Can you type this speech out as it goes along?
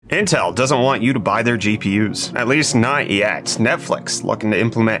Intel doesn't want you to buy their GPUs, at least not yet. Netflix looking to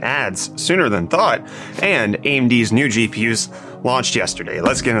implement ads sooner than thought, and AMD's new GPUs launched yesterday.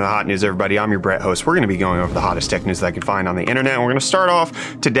 Let's get into the hot news, everybody. I'm your Brett host. We're going to be going over the hottest tech news that I can find on the internet. We're going to start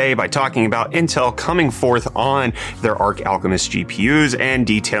off today by talking about Intel coming forth on their Arc Alchemist GPUs and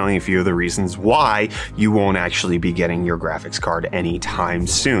detailing a few of the reasons why you won't actually be getting your graphics card anytime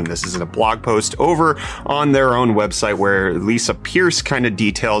soon. This is in a blog post over on their own website where Lisa Pierce kind of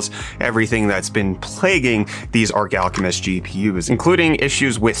details everything that's been plaguing these Arc Alchemist GPUs, including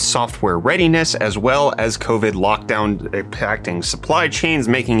issues with software readiness as well as COVID lockdown impacting supply chains,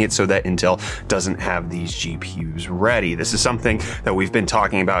 making it so that Intel doesn't have these GPUs ready. This is something that we've been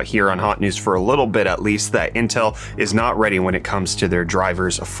talking about here on Hot News for a little bit, at least, that Intel is not ready when it comes to their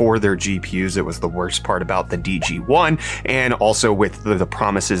drivers for their GPUs. It was the worst part about the DG1, and also with the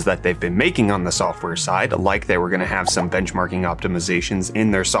promises that they've been making on the software side, like they were going to have some benchmarking optimizations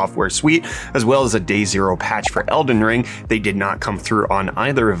in their software suite, as well as a day zero patch for Elden Ring. They did not come through on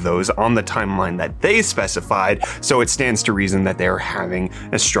either of those on the timeline that they specified, so it stands to reason that they're having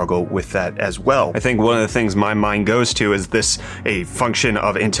a struggle with that as well. I think one of the things my mind goes to is this a function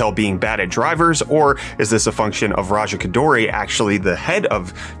of Intel being bad at drivers, or is this a function of Raja Koduri, actually the head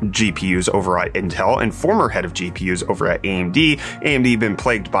of GPUs over at Intel and former head of GPUs over at AMD? AMD been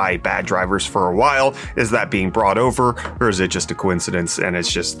plagued by bad drivers for a while. Is that being brought over, or is it just a coincidence and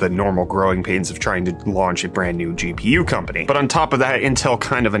it's just the normal growing pains of trying to launch a brand new GPU company? But on top of that, Intel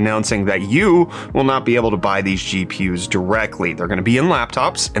kind of announcing that you will not be able to buy these GPUs directly. They're going to be in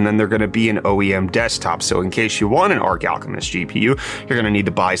laptops, and then they're going to be in OEM desktops. So in case you want an Arc Alchemist GPU, you're going to need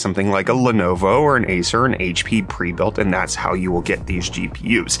to buy something like a Lenovo or an Acer or an HP pre-built, and that's how you will get these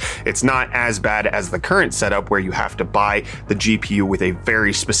GPUs. It's not as bad as the current setup where you have to buy the GPU with a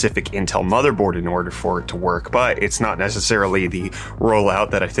very specific Intel motherboard in order for it to work, but it's not necessarily the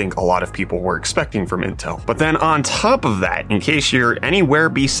rollout that I think a lot of people were expecting from Intel. But then on top of that, in case you're anywhere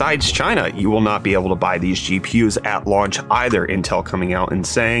besides China, you will not be able to buy these GPUs at launch either. Intel coming out and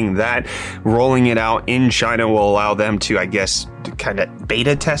saying that rolling it out in China will allow them to, I guess, kind of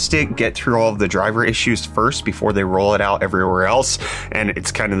beta test it, get through all of the driver issues first before they roll it out everywhere else. And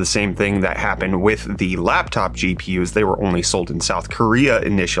it's kind of the same thing that happened with the laptop GPUs. They were only sold in South Korea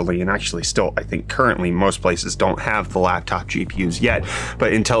initially, and actually still, I think currently most places don't have the laptop GPUs yet.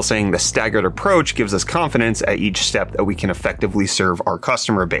 But Intel saying the staggered approach gives us confidence at each step that we can effectively serve our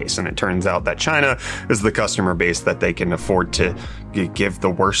customer base. And it turns out that China is the customer base that they can afford to give the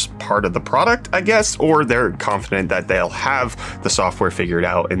worst part of the product, I guess, or they're confident that they'll have the software figured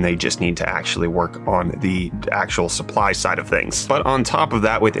out and they just need to actually work on the actual supply side of things. But on top of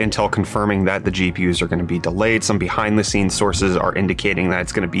that, with Intel confirming that the GPUs are going to be delayed, some behind the scenes sources are indicating that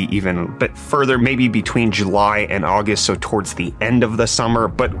it's going to be even a bit further, maybe between July and August, so towards the end of the summer.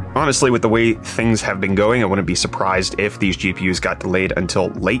 But honestly, with the way things have been going, I wouldn't be surprised if these GPUs got delayed until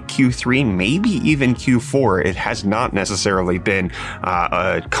late Q3, maybe even Q4. It has not necessarily been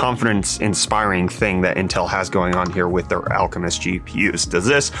a confidence-inspiring thing that Intel has going on here with their Alchemist GPUs. Does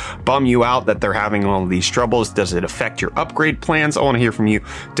this bum you out that they're having all of these troubles? Does it affect your upgrade plans? I want to hear from you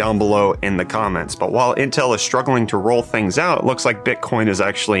down below in the comments. But while Intel is struggling to roll things out, it looks like Bitcoin is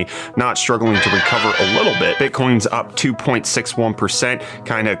actually not struggling to recover a little bit. Bitcoin's up 2.61%,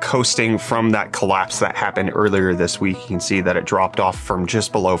 kind of coasting from that collapse that happened earlier this week. You can see that it dropped off from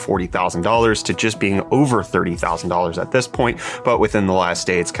just below $40,000 to just being over $30,000 at this point. But within the last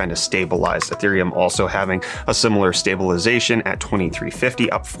day, it's kind of stabilized. Ethereum also having a similar stabilization at 2350,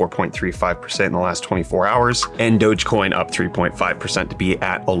 up 4.35% in the last 24 hours, and Dogecoin up 3.5% to be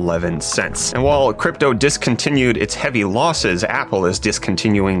at 11 cents. And while crypto discontinued its heavy losses, Apple is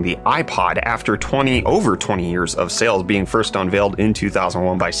discontinuing the iPod after over 20 years of sales. Being first unveiled in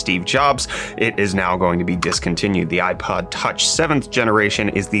 2001 by Steve Jobs, it is now going to be discontinued. The iPod Touch 7th generation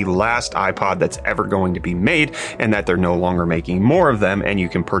is the last iPod that's ever going to be made, and that they're no longer making more of them, and you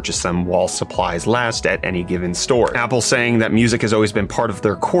can purchase them while supplies last at any given store. Apple saying that music has always been part of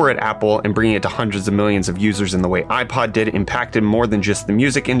their core at Apple, and bringing it to hundreds of millions of users in the way iPod did impacted more than just the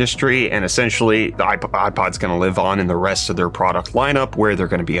music industry, and essentially the iPod's going to live on in the rest of their product lineup, where they're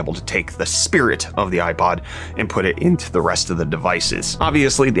going to be able to take the spirit of the iPod and put it into the rest of the devices.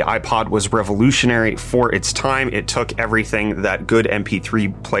 Obviously, the iPod was revolutionary for its time. It took everything that good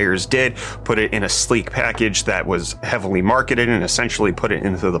MP3 players did, put it in a sleek package that was heavily marketed, and essentially put it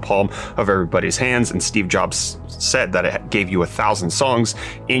into the palm of everybody's hands. And Steve Jobs said that it gave you 1,000 songs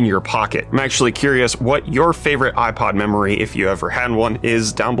in your pocket. I'm actually curious what your favorite iPod memory, if you ever had one,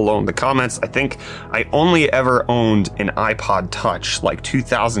 is down below in the comments. I think I only ever owned an iPod Touch like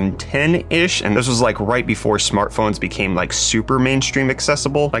 2010-ish, and this was like right before smartphones became like super mainstream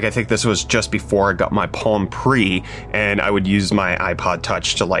accessible. Like I think this was just before I got my Palm Pre, and I would use my iPod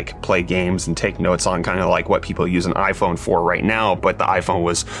Touch to like play games and take notes on, kind of like what people use an iPhone for right now, but the iPhone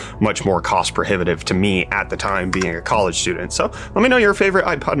was much more cost prohibitive to me at the time being a college student. So let me know your favorite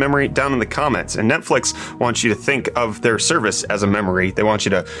iPod memory down in the comments. And Netflix wants you to think of their service as a memory. They want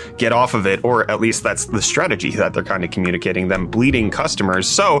you to get off of it, or at least that's the strategy that they're kind of communicating, them bleeding customers.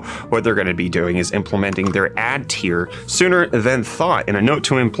 So what they're going to be doing is implementing their ad tier sooner than thought. In a note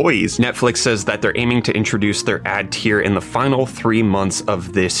to employees, Netflix says that they're aiming to introduce their ad tier in the final 3 months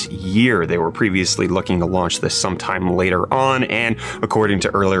of this year. They were previously looking to launch this sometime later on, and according to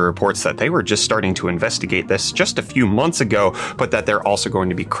earlier reports that they were just starting to investigate this just a few months ago, but that they're also going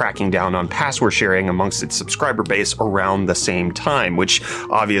to be cracking down on password sharing amongst its subscriber base around the same time, which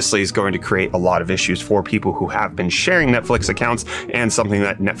obviously is going to create a lot of issues for people who have been sharing Netflix accounts, and something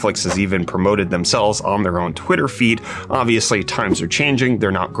that Netflix has even promoted themselves on their own Twitter feed. Obviously, times are changing.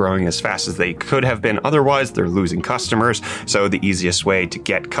 They're not growing as fast as they could have been otherwise. They're losing customers. So the easiest way to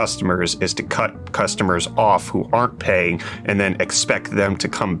get customers is to cut customers off who aren't paying and then expect them to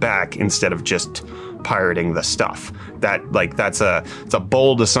come back instead of just pirating the stuff. That's a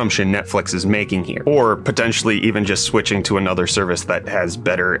bold assumption Netflix is making here, or potentially even just switching to another service that has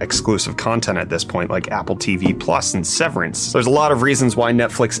better exclusive content at this point, like Apple TV Plus and Severance. There's a lot of reasons why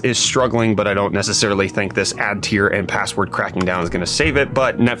Netflix is struggling, but I don't necessarily think this ad tier and password cracking down is going to save it.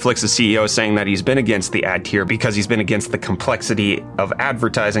 But Netflix's CEO is saying that he's been against the ad tier because he's been against the complexity of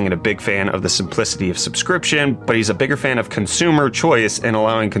advertising and a big fan of the simplicity of subscription, but he's a bigger fan of consumer choice and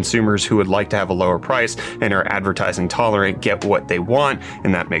allowing consumers who would like to have a lower price and are advertising tolerant get what they want,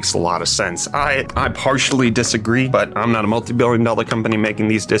 and that makes a lot of sense. I partially disagree, but I'm not a multi-billion-dollar company making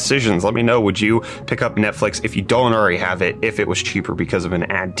these decisions. Let me know, would you pick up Netflix if you don't already have it, if it was cheaper because of an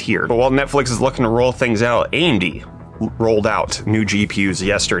ad tier? But while Netflix is looking to roll things out, AMD rolled out new GPUs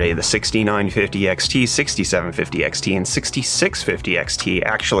yesterday. The 6950 XT, 6750 XT, and 6650 XT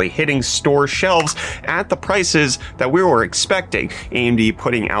actually hitting store shelves at the prices that we were expecting. AMD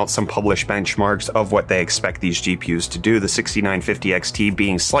putting out some published benchmarks of what they expect these GPUs to do. The 6950 XT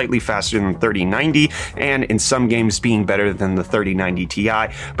being slightly faster than 3090, and in some games being better than the 3090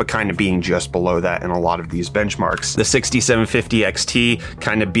 Ti, but kind of being just below that in a lot of these benchmarks. The 6750 XT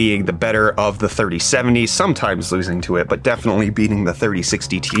kind of being the better of the 3070, sometimes losing to it, but definitely beating the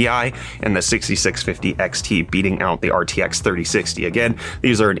 3060 Ti, and the 6650 XT beating out the RTX 3060. Again,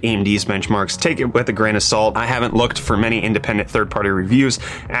 these are AMD's benchmarks. Take it with a grain of salt. I haven't looked for many independent third-party reviews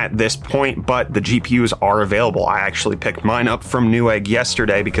at this point, but the GPUs are available. I actually picked mine up from Newegg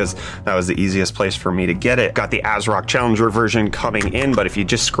yesterday because that was the easiest place for me to get it. Got the ASRock Challenger version coming in, but if you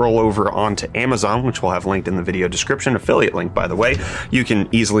just scroll over onto Amazon, which we'll have linked in the video description, affiliate link by the way, you can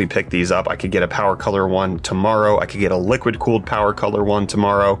easily pick these up. I could get a Power Color one tomorrow. I could get a liquid-cooled Power Color one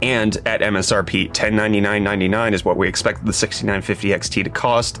tomorrow, and at MSRP $1,099.99 is what we expect the 6950 XT to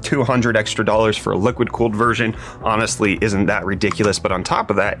cost. $200 extra for a liquid-cooled version honestly isn't that ridiculous, but on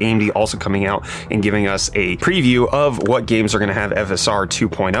top of that, AMD also coming out and giving us a preview of what games are going to have FSR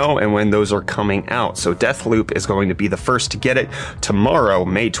 2.0 and when those are coming out. So Deathloop is going to be the first to get it tomorrow,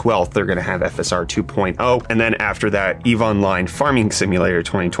 May 12th. They're going to have FSR 2.0, and then after that, EVE Online Farming Simulator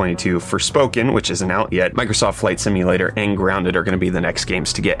 2022 Forspoken, which isn't out yet, Microsoft Flight Simulator, and Grounded are going to be the next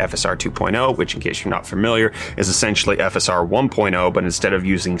games to get FSR 2.0, which, in case you're not familiar, is essentially FSR 1.0, but instead of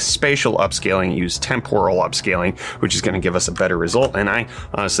using spatial upscaling, use temporal upscaling, which is going to give us a better result, and I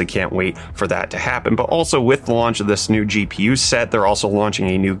honestly can't wait for that to happen. But also, with the launch of this new GPU set, they're also launching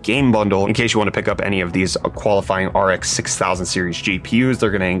a new game bundle. In case you want to pick up any of these qualifying RX 6000 series GPUs,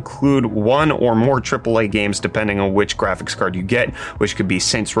 they're going to include one or more AAA games depending on which graphics card you get, which could be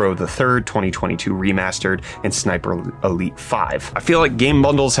Saints Row the Third 2022 Remastered and Sniper Elite 5. I feel like game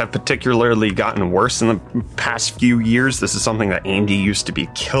bundles have particularly gotten worse in the past few years. This is something that AMD used to be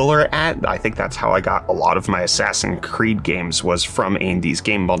killer at. I think that's how I got a lot of my Assassin's Creed games, was from AMD's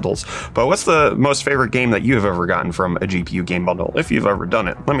game bundles. But what's the most favorite game that you have ever gotten from a GPU game bundle, if you've ever done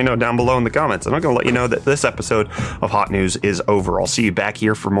it? Let me know down below in the comments, and I'm going to let you know that this episode of Hot News is over. I'll see you back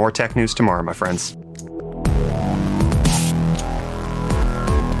here for more tech news tomorrow, my friends.